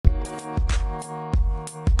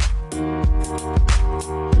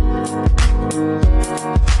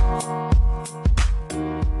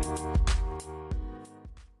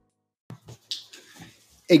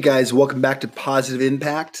Hey guys, welcome back to Positive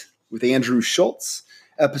Impact with Andrew Schultz,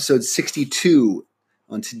 episode 62.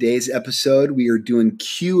 On today's episode, we are doing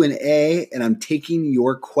Q&A, and I'm taking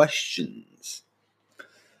your questions.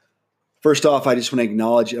 First off, I just want to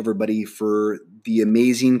acknowledge everybody for the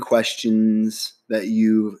amazing questions that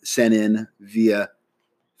you sent in via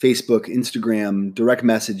Facebook, Instagram, direct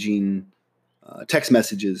messaging, text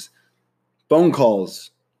messages, phone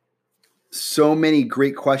calls. So many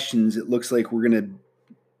great questions. It looks like we're going to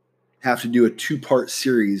have to do a two-part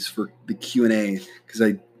series for the Q&A because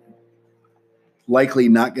I likely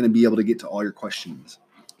not going to be able to get to all your questions.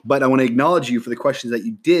 But I want to acknowledge you for the questions that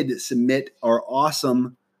you did submit are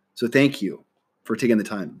awesome. So thank you for taking the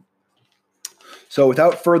time. So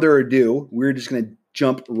without further ado, we're just going to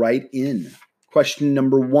jump right in. Question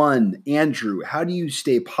number 1, Andrew, how do you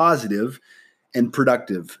stay positive and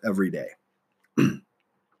productive every day? And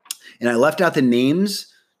I left out the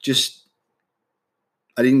names,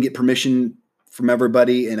 I didn't get permission from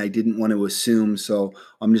everybody, and I didn't want to assume, so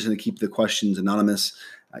I'm just going to keep the questions anonymous.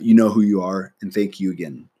 You know who you are, and thank you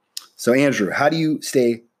again. So, Andrew, how do you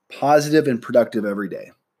stay positive and productive every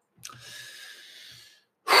day?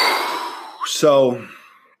 So,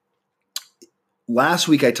 last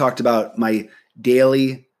week I talked about my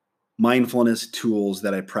daily mindfulness tools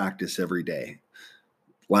that I practice every day.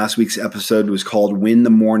 Last week's episode was called Win the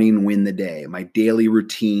Morning, Win the Day. My daily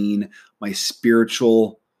routine, my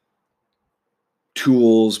spiritual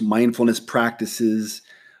tools, mindfulness practices.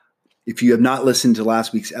 If you have not listened to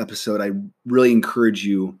last week's episode, I really encourage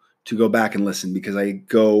you to go back and listen because I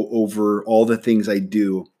go over all the things I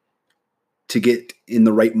do to get in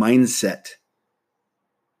the right mindset.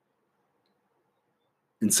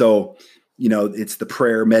 And so, it's the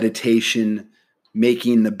prayer, meditation,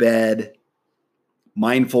 making the bed,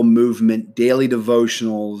 mindful movement, daily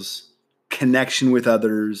devotionals, connection with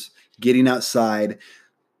others, getting outside.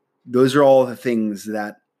 Those are all the things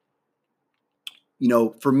that,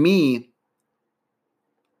 for me,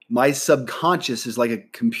 my subconscious is like a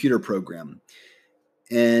computer program.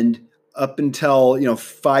 And up until,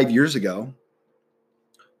 5 years ago,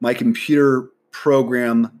 my computer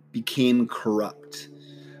program became corrupt.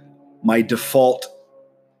 My default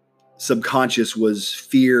subconscious was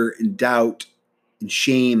fear and doubt and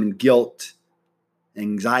shame and guilt,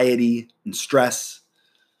 anxiety and stress.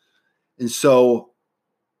 And so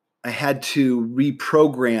I had to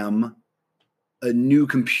reprogram a new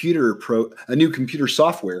computer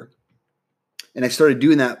software. And I started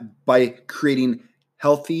doing that by creating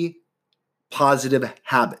healthy, positive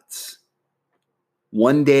habits,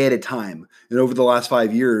 one day at a time. And over the last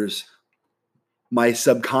 5 years, my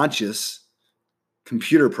subconscious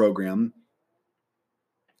computer program,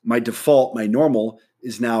 my default, my normal,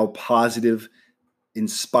 is now positive,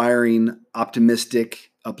 inspiring,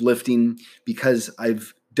 optimistic, uplifting, because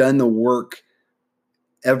I've done the work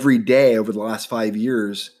every day over the last 5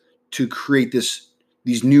 years to create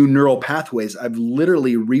these new neural pathways. I've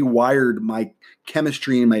literally rewired my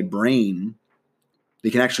chemistry in my brain. They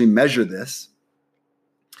can actually measure this.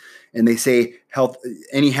 And they say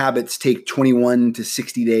any habits take 21 to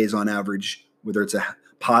 60 days on average, whether it's a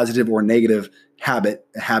positive or negative habit.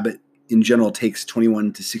 A habit in general takes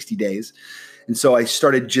 21 to 60 days. And so I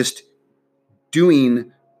started just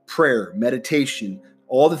doing prayer, meditation,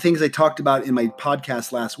 all the things I talked about in my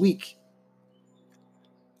podcast last week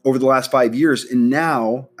over the last 5 years. And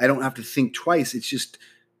now I don't have to think twice. It's just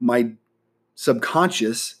my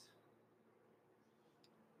subconscious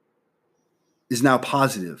is now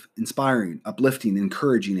positive, inspiring, uplifting,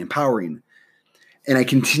 encouraging, empowering. And I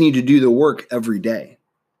continue to do the work every day.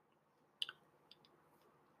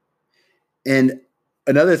 And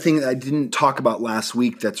another thing that I didn't talk about last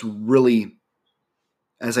week that's really,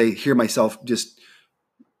 as I hear myself, just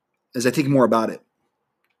as I think more about it,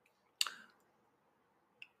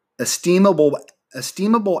 esteemable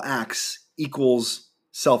acts equals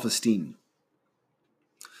self-esteem.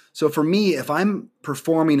 So for me, if I'm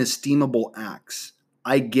performing esteemable acts,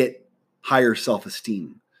 I get higher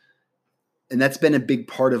self-esteem. And that's been a big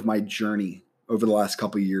part of my journey over the last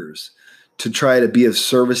couple of years, to try to be of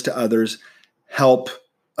service to others, help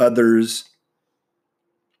others.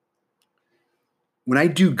 When I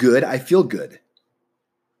do good, I feel good.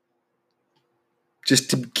 Just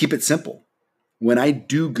to keep it simple. When I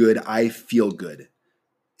do good, I feel good.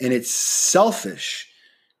 And it's selfish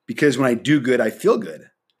because when I do good, I feel good.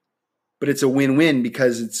 But it's a win-win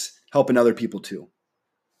because it's helping other people too.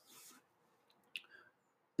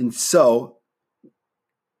 And so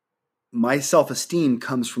my self-esteem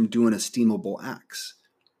comes from doing esteemable acts.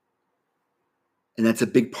 And that's a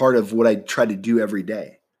big part of what I try to do every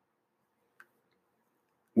day.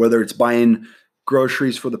 Whether it's buying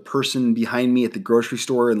groceries for the person behind me at the grocery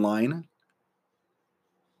store in line.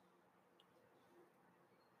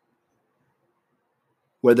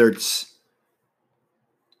 Whether it's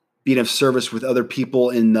being of service with other people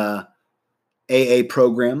in the AA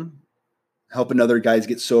program, helping other guys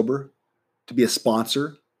get sober, to be a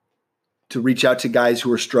sponsor, to reach out to guys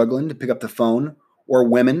who are struggling, to pick up the phone, or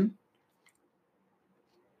women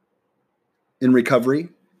in recovery,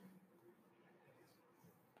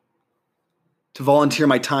 to volunteer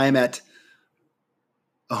my time at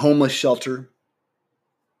a homeless shelter.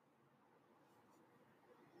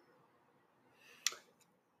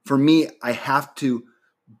 For me, I have to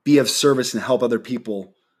be of service and help other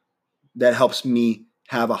people. That helps me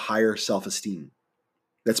have a higher self-esteem.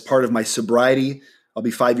 That's part of my sobriety. I'll be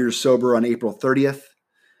 5 years sober on April 30th.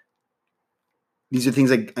 These are things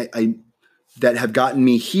I that have gotten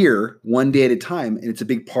me here one day at a time, and it's a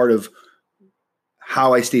big part of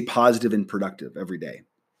how I stay positive and productive every day.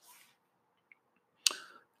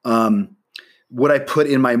 What I put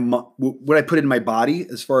in my body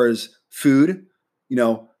as far as food,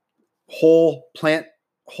 whole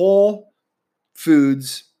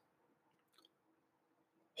foods,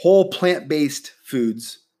 whole plant-based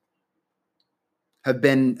foods have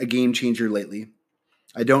been a game changer lately.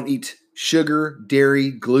 I don't eat sugar, dairy,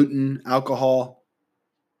 gluten, alcohol.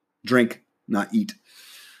 Drink, not eat.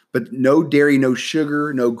 But no dairy, no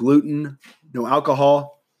sugar, no gluten, no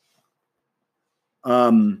alcohol.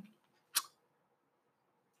 And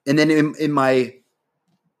then in my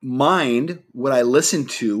mind, what I listen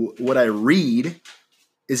to, what I read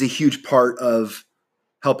is a huge part of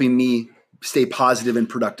helping me stay positive and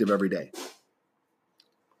productive every day.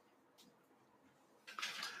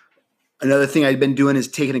 Another thing I've been doing is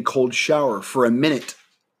taking a cold shower for a minute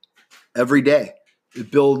every day.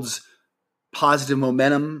 It builds positive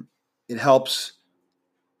momentum. It helps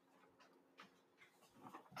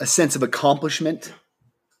a sense of accomplishment.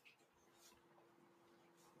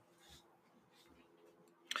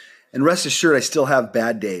 And rest assured, I still have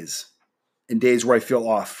bad days and days where I feel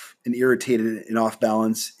off and irritated and off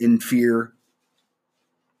balance, in fear.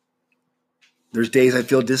 There's days I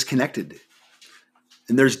feel disconnected.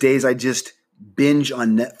 And there's days I just binge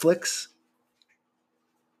on Netflix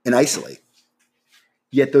and isolate.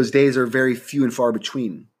 Yet those days are very few and far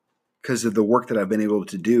between because of the work that I've been able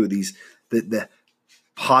to do, the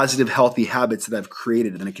positive, healthy habits that I've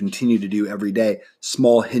created and I continue to do every day.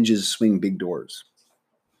 Small hinges swing big doors.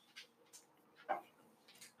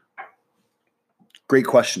 Great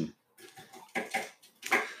question.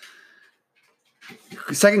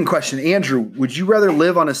 Second question, Andrew, would you rather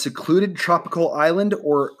live on a secluded tropical island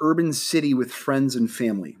or urban city with friends and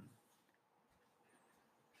family?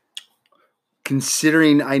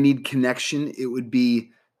 Considering I need connection, it would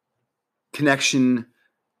be connection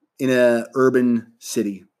in an urban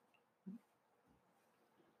city.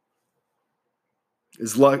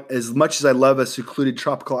 As much as I love a secluded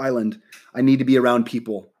tropical island, I need to be around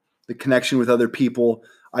people. The connection with other people,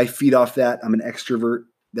 I feed off that. I'm an extrovert.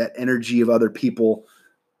 That energy of other people,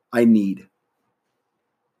 I need.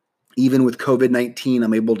 Even with COVID-19,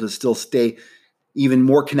 I'm able to still stay even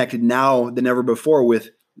more connected now than ever before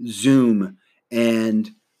with Zoom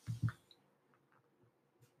and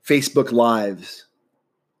Facebook Lives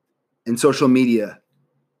and social media.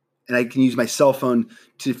 And I can use my cell phone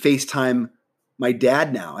to FaceTime my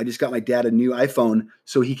dad now. I just got my dad a new iPhone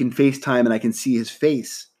so he can FaceTime and I can see his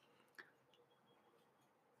face.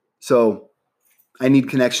 So I need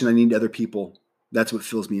connection. I need other people. That's what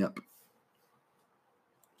fills me up.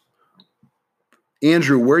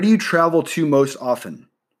 Andrew, where do you travel to most often?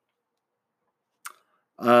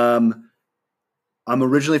 I'm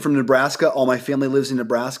originally from Nebraska. All my family lives in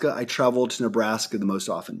Nebraska. I travel to Nebraska the most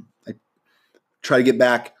often. I try to get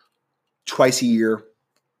back twice a year.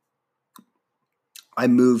 I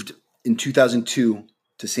moved in 2002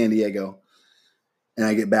 to San Diego, and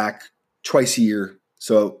I get back twice a year.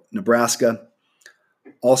 So Nebraska.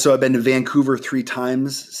 Also, I've been to Vancouver 3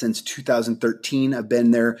 times since 2013. I've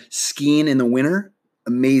been there skiing in the winter.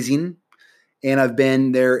 Amazing. And I've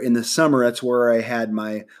been there in the summer. That's where I had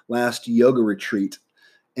my last yoga retreat.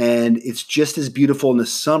 And it's just as beautiful in the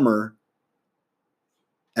summer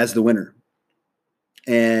as the winter.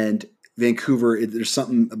 And Vancouver, there's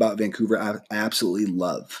something about Vancouver I absolutely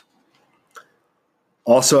love.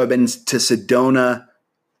 Also, I've been to Sedona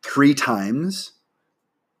 3 times.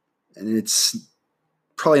 And it's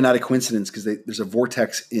probably not a coincidence because there's a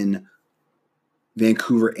vortex in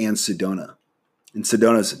Vancouver and Sedona. And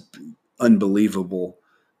Sedona's unbelievable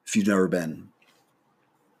if you've never been.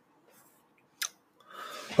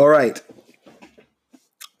 All right.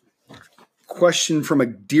 Question from a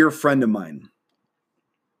dear friend of mine.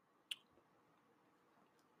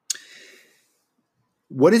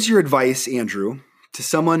 What is your advice, Andrew, to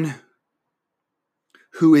someone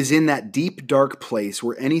who is in that deep, dark place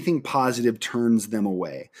where anything positive turns them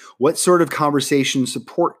away? What sort of conversation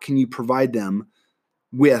support can you provide them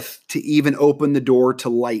with to even open the door to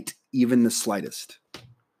light, even the slightest?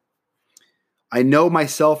 I know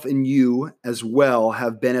myself and you as well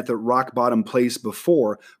have been at the rock bottom place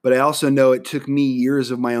before, but I also know it took me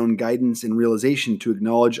years of my own guidance and realization to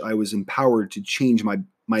acknowledge I was empowered to change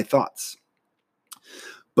my thoughts.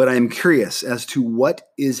 But I am curious as to what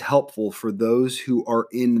is helpful for those who are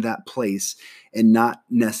in that place and not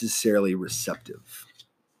necessarily receptive.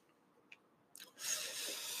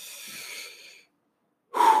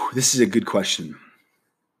 This is a good question.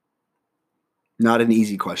 Not an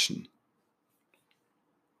easy question.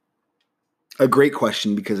 A great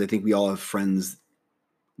question because I think we all have friends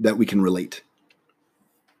that we can relate.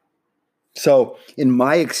 So, in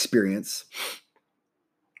my experience,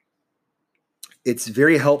 it's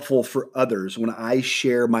very helpful for others when I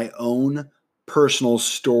share my own personal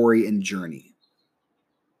story and journey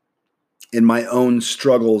and my own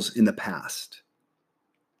struggles in the past.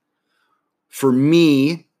 For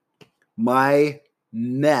me, my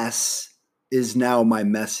mess is now my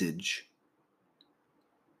message.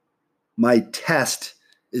 My test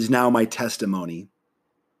is now my testimony.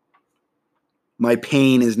 My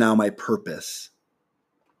pain is now my purpose.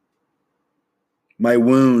 My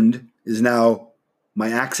wound is now my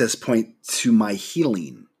access point to my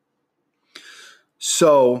healing.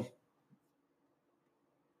 So,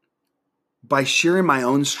 by sharing my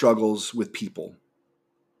own struggles with people,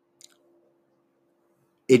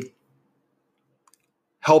 it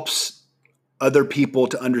helps other people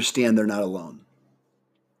to understand they're not alone.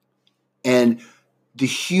 And the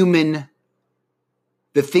thing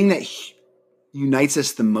that unites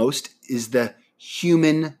us the most is the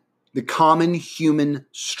common human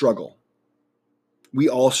struggle. We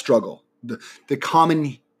all struggle. The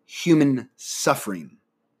common human suffering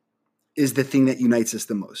is the thing that unites us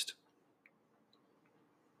the most.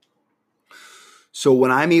 So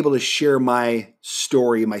when I'm able to share my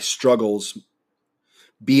story, my struggles,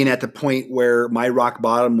 being at the point where my rock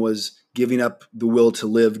bottom was giving up the will to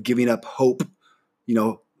live, giving up hope,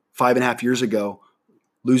 5.5 years ago,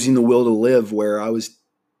 losing the will to live, where I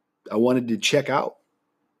wanted to check out.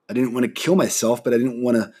 I didn't want to kill myself, but I didn't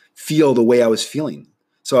want to feel the way I was feeling.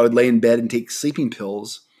 So I would lay in bed and take sleeping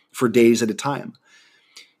pills for days at a time.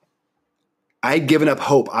 I had given up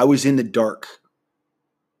hope. I was in the dark,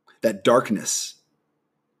 that darkness,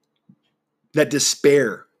 that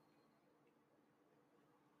despair.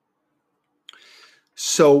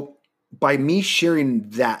 So by me sharing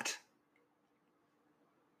that,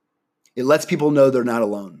 it lets people know they're not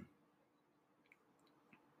alone.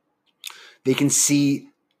 They can see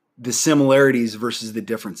the similarities versus the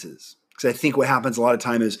differences. Because I think what happens a lot of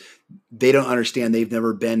time is they don't understand. They've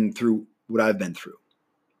never been through what I've been through.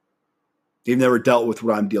 They've never dealt with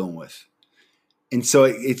what I'm dealing with. And so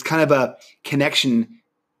it's kind of a connection,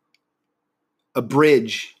 a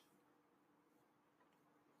bridge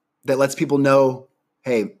that lets people know,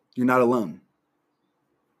 hey, you're not alone.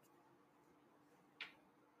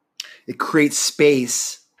 It creates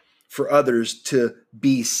space for others to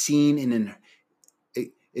be seen, and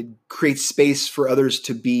it creates space for others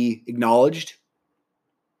to be acknowledged.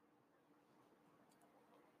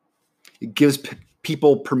 It gives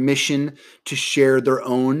people permission to share their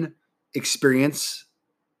own experience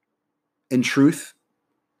and truth.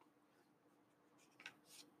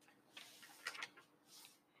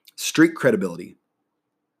 Street credibility.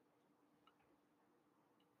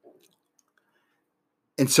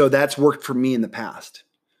 And so that's worked for me in the past.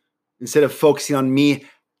 Instead of focusing on me,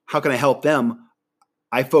 how can I help them?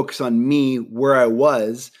 I focus on me, where I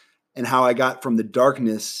was, and how I got from the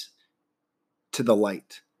darkness to the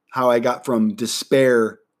light. How I got from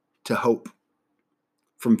despair to hope,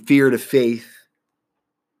 from fear to faith,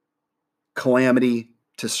 calamity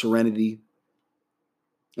to serenity.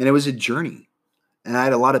 And it was a journey. And I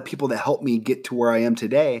had a lot of people that helped me get to where I am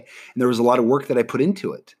today. And there was a lot of work that I put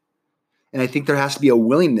into it. And I think there has to be a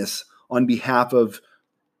willingness on behalf of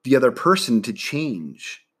the other person to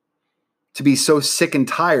change, to be so sick and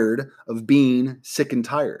tired of being sick and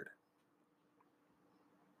tired.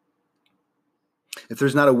 If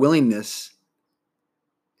there's not a willingness,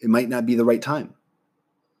 it might not be the right time.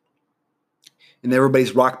 And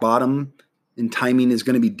everybody's rock bottom and timing is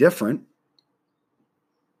going to be different.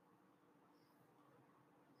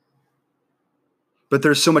 But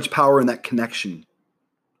there's so much power in that connection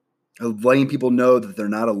of letting people know that they're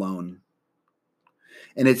not alone.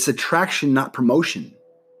 And it's attraction, not promotion.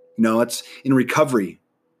 It's in recovery.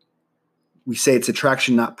 We say it's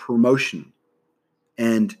attraction, not promotion.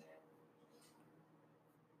 And,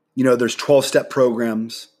 there's 12-step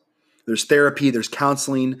programs, there's therapy, there's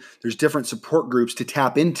counseling, there's different support groups to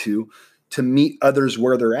tap into to meet others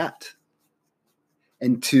where they're at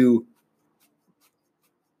and to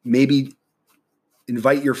maybe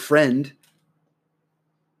invite your friend,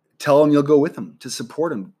 tell them you'll go with them, to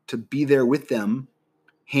support them, to be there with them,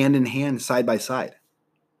 hand in hand, side by side.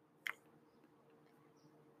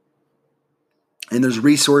 And there's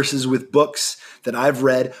resources with books that I've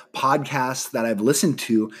read, podcasts that I've listened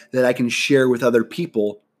to that I can share with other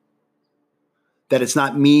people, that it's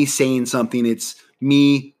not me saying something, it's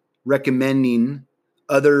me recommending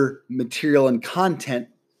other material and content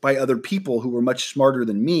by other people who are much smarter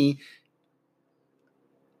than me,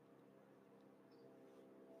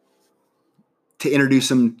 to introduce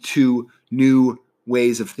them to new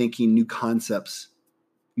ways of thinking, new concepts,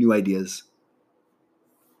 new ideas.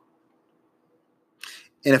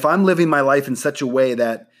 And if I'm living my life in such a way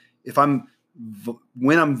that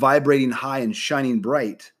when I'm vibrating high and shining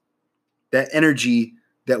bright, that energy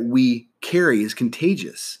that we carry is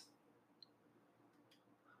contagious.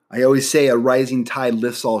 I always say a rising tide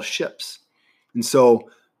lifts all ships. And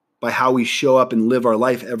so by how we show up and live our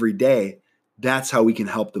life every day, that's how we can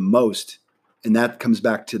help the most. And that comes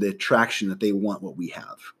back to the attraction that they want what we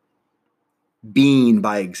have. Being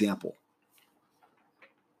by example.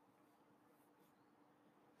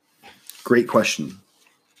 Great question.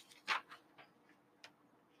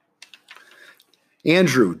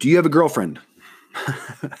 Andrew, do you have a girlfriend?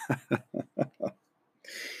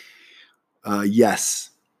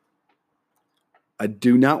 Yes. I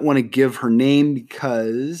do not want to give her name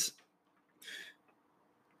because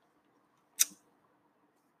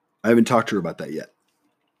I haven't talked to her about that yet.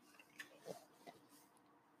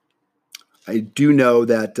 I do know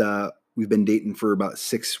that we've been dating for about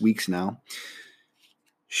 6 weeks now.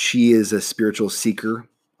 She is a spiritual seeker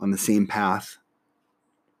on the same path.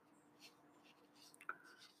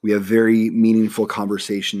 We have very meaningful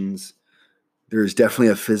conversations. There's definitely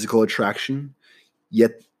a physical attraction,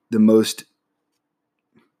 yet the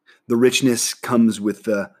richness comes with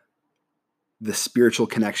the spiritual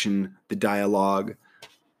connection, the dialogue,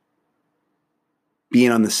 being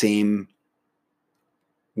on the same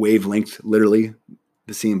wavelength, literally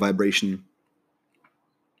the same vibration.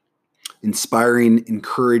 Inspiring,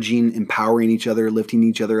 encouraging, empowering each other, lifting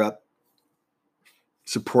each other up,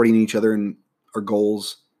 supporting each other in our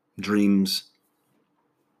goals, dreams,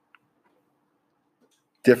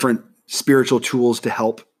 different spiritual tools to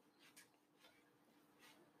help.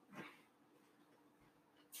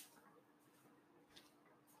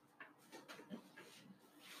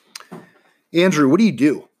 Andrew, what do you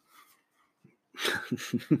do?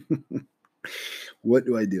 What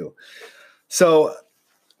do I do? So,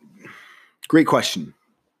 great question.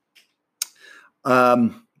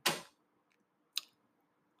 I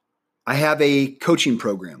have a coaching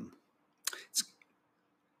program. It's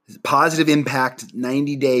a Positive Impact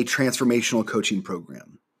 90-day transformational coaching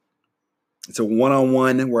program. It's a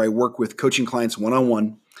one-on-one where I work with coaching clients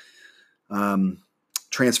one-on-one,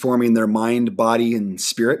 transforming their mind, body, and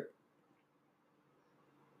spirit.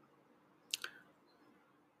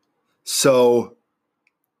 So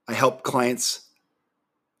I help clients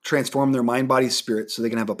transform their mind, body, spirit so they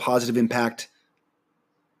can have a positive impact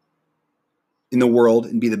in the world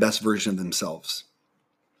and be the best version of themselves.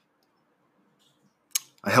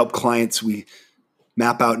 I help clients, we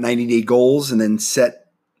map out 90-day goals and then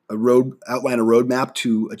outline a roadmap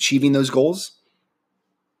to achieving those goals.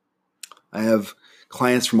 I have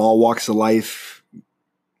clients from all walks of life,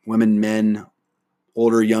 women, men,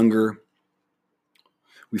 older, younger.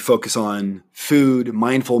 We focus on food,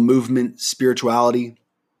 mindful movement, spirituality.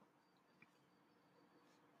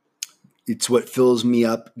 It's what fills me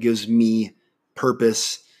up, gives me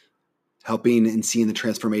purpose. Helping and seeing the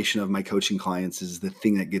transformation of my coaching clients is the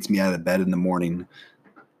thing that gets me out of bed in the morning.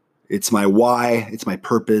 It's my why, it's my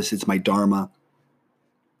purpose, it's my dharma.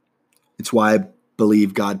 It's why I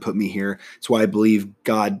believe God put me here. It's why I believe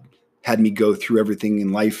God had me go through everything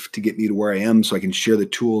in life to get me to where I am so I can share the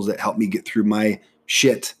tools that help me get through my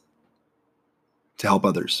shit to help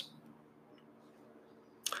others.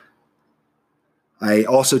 I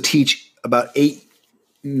also teach about 8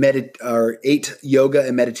 yoga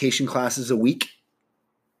and meditation classes a week.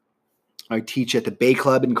 I teach at the Bay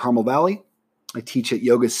Club in Carmel Valley. I teach at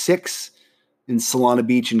Yoga 6 in Solana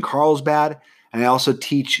Beach in Carlsbad. And I also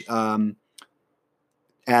teach at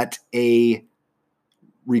a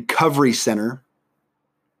recovery center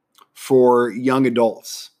for young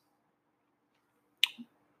adults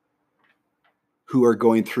who are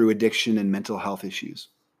going through addiction and mental health issues.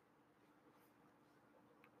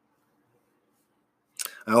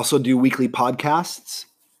 I also do weekly podcasts.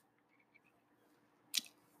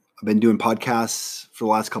 I've been doing podcasts for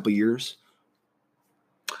the last couple of years.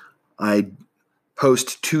 I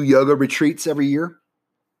host 2 yoga retreats every year.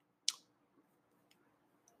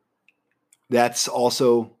 That's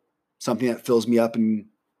also something that fills me up and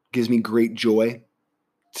gives me great joy.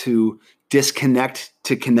 To disconnect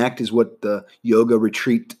to connect is what the yoga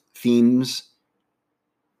retreat themes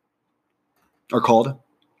are called.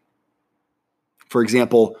 For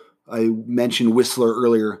example, I mentioned Whistler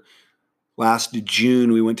earlier. Last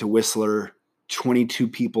June, we went to Whistler, 22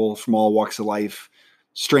 people from all walks of life,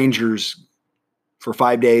 strangers, for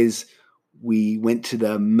 5 days. We went to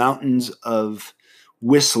the mountains of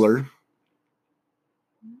Whistler,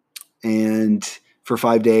 and for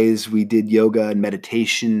 5 days, we did yoga and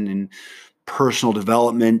meditation and personal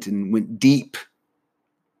development and went deep,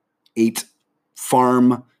 ate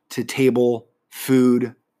farm to table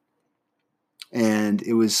food. And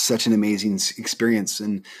it was such an amazing experience,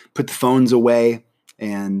 and put the phones away.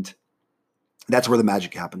 And that's where the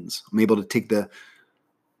magic happens. I'm able to take the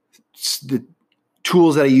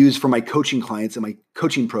tools that I use for my coaching clients and my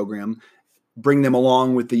coaching program, bring them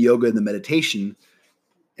along with the yoga and the meditation,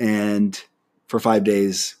 and for 5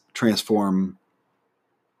 days, transform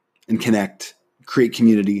and connect, create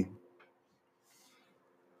community.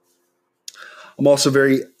 I'm also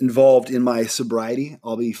very involved in my sobriety.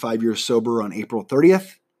 I'll be 5 years sober on April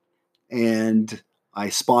 30th, and I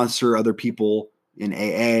sponsor other people in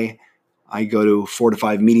AA. I go to 4 to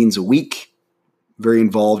 5 meetings a week, very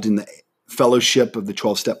involved in the fellowship of the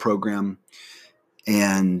 12-step program,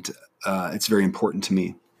 and it's very important to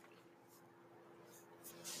me.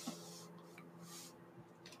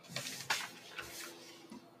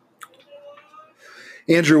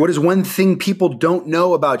 Andrew, what is one thing people don't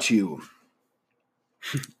know about you?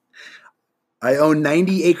 I own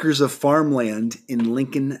 90 acres of farmland in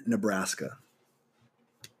Lincoln, Nebraska.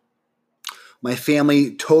 My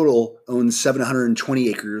family total owns 720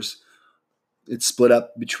 acres. It's split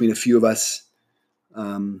up between a few of us.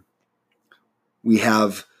 We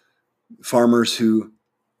have farmers who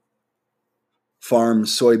farm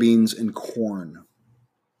soybeans and corn.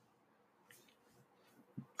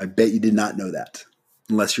 I bet you did not know that,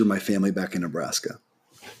 unless you're my family back in Nebraska.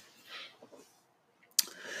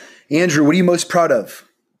 Andrew, what are you most proud of?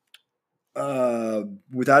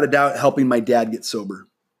 Without a doubt, helping my dad get sober.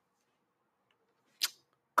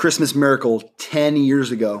 Christmas miracle 10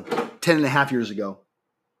 and a half years ago.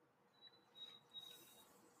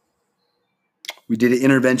 We did an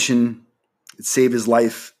intervention. It saved his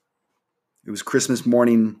life. It was Christmas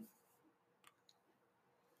morning.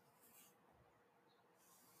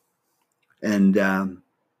 And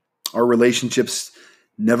our relationship's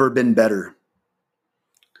never been better.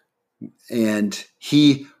 And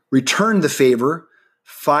he returned the favor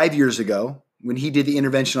 5 years ago when he did the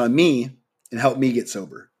intervention on me and helped me get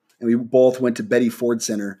sober. And we both went to Betty Ford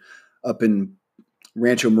Center up in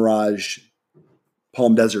Rancho Mirage,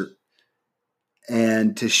 Palm Desert,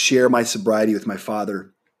 and to share my sobriety with my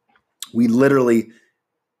father.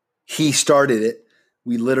 He started it.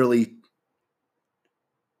 We literally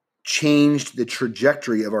changed the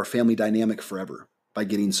trajectory of our family dynamic forever by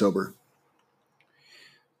getting sober.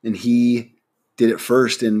 And he did it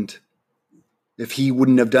first. And if he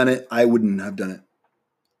wouldn't have done it, I wouldn't have done it.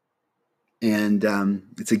 And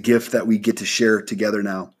it's a gift that we get to share together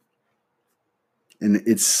now. And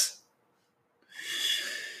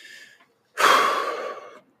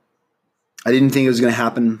I didn't think it was going to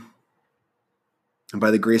happen. And by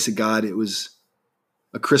the grace of God, it was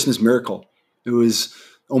a Christmas miracle. It was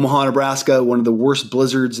Omaha, Nebraska, one of the worst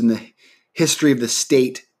blizzards in the history of the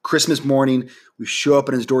state. Christmas morning, we show up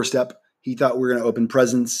on his doorstep. He thought we were going to open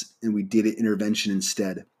presents, and we did an intervention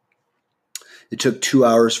instead. It took 2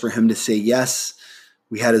 hours for him to say yes.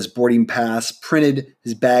 We had his boarding pass printed.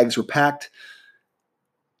 His bags were packed.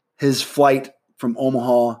 His flight from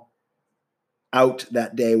Omaha out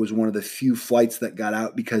that day was one of the few flights that got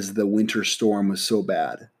out because the winter storm was so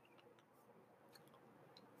bad.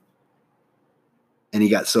 And he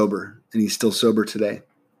got sober, and he's still sober today.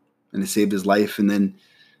 And it saved his life. And then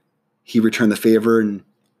he returned the favor, and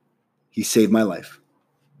he saved my life.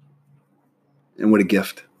 And what a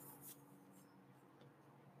gift.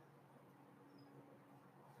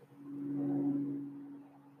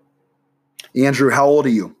 Andrew, how old are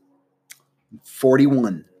you?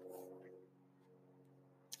 41.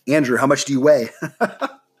 Andrew, how much do you weigh?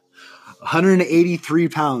 183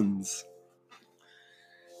 pounds.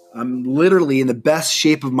 I'm literally in the best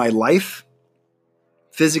shape of my life,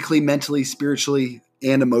 physically, mentally, spiritually,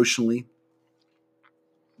 and emotionally.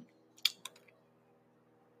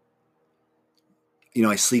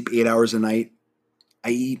 I sleep 8 hours a night. I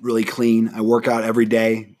eat really clean. I work out every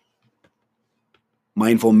day.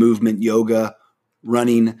 Mindful movement, yoga,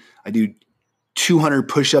 running. I do 200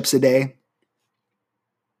 push-ups a day,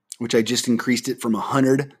 which I just increased it from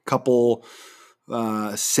 100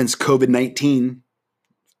 since COVID-19,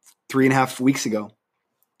 3.5 weeks ago.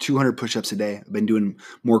 200 push-ups a day. I've been doing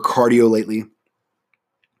more cardio lately.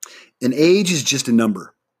 And age is just a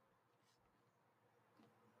number.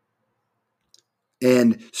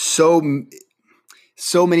 And so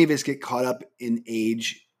many of us get caught up in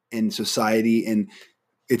age and society, and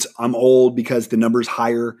I'm old because the number's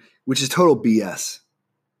higher, which is total BS.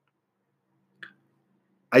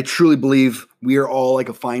 I truly believe we are all like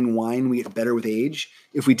a fine wine. We get better with age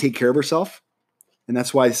if we take care of ourselves. And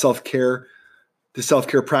that's why the self-care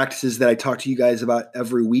practices that I talk to you guys about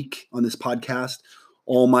every week on this podcast,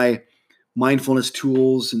 all my mindfulness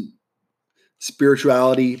tools and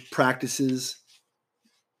spirituality practices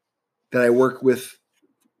that I work with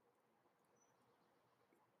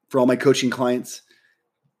for all my coaching clients,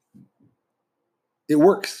 it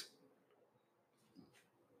works.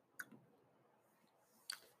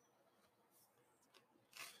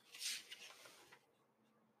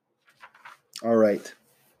 All right.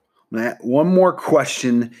 One more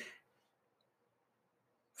question.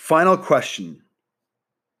 Final question.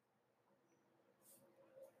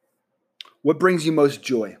 What brings you most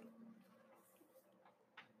joy?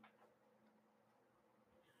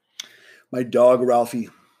 My dog, Ralphie,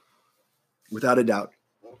 without a doubt.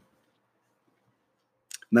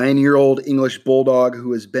 9-year-old English bulldog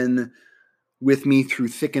who has been with me through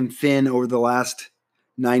thick and thin over the last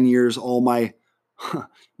 9 years, all my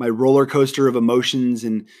roller coaster of emotions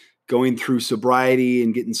and going through sobriety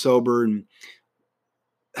and getting sober. And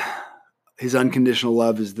his unconditional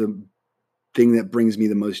love is the thing that brings me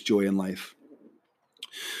the most joy in life.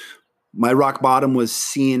 My rock bottom was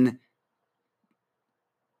seeing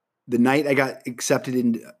the night I got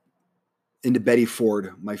accepted into Betty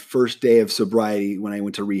Ford, my first day of sobriety when I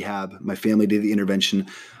went to rehab. My family did the intervention.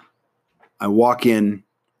 I walk in.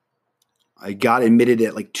 I got admitted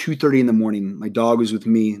at like 2:30 in the morning. My dog was with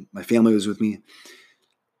me. My family was with me.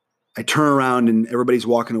 I turn around and everybody's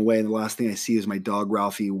walking away. And the last thing I see is my dog,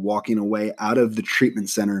 Ralphie, walking away out of the treatment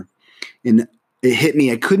center. And it hit me.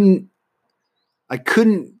 I couldn't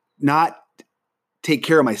not take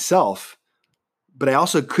care of myself, but I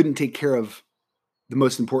also couldn't take care of the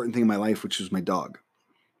most important thing in my life, which was my dog.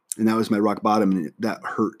 And that was my rock bottom, and that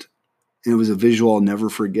hurt. And it was a visual I'll never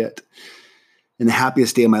forget. And the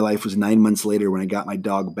happiest day of my life was 9 months later when I got my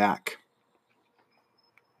dog back.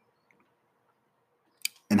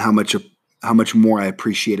 And how much more I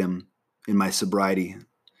appreciate him in my sobriety.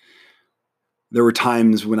 There were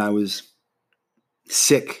times when I was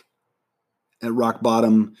sick, at rock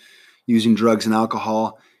bottom, using drugs and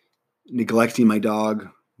alcohol, neglecting my dog.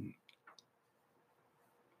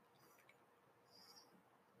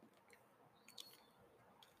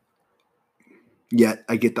 Yet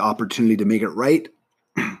I get the opportunity to make it right.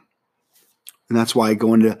 And that's why I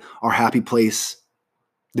go into our happy place,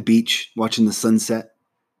 the beach, watching the sunset.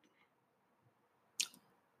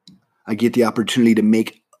 I get the opportunity to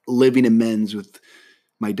make living amends with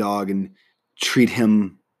my dog and treat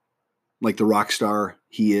him like the rock star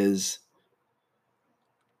he is.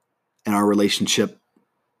 And our relationship,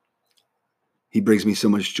 he brings me so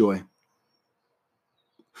much joy.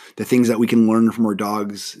 The things that we can learn from our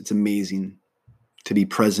dogs, it's amazing. To be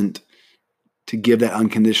present, to give that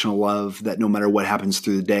unconditional love that no matter what happens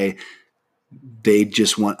through the day, they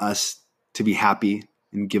just want us to be happy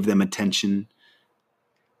and give them attention.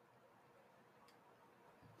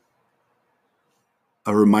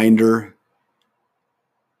 A reminder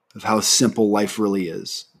of how simple life really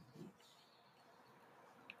is.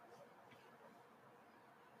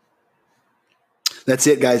 That's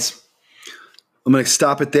it, guys. I'm going to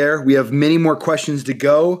stop it there. We have many more questions to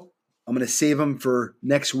go. I'm going to save them for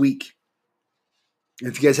next week.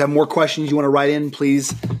 If you guys have more questions you want to write in,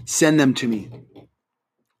 please send them to me.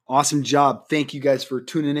 Awesome job. Thank you guys for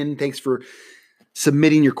tuning in. Thanks for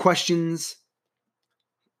submitting your questions.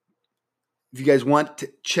 If you guys want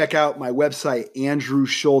to check out my website,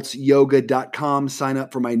 andrewschultzyoga.com, sign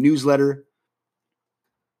up for my newsletter.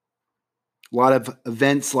 A lot of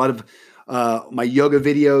events, a lot of my yoga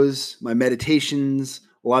videos, my meditations,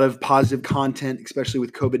 a lot of positive content, especially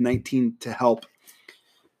with COVID-19 to help.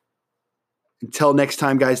 Until next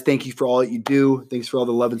time, guys, thank you for all that you do. Thanks for all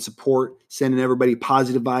the love and support. Sending everybody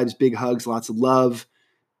positive vibes, big hugs, lots of love.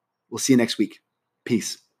 We'll see you next week.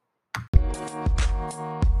 Peace.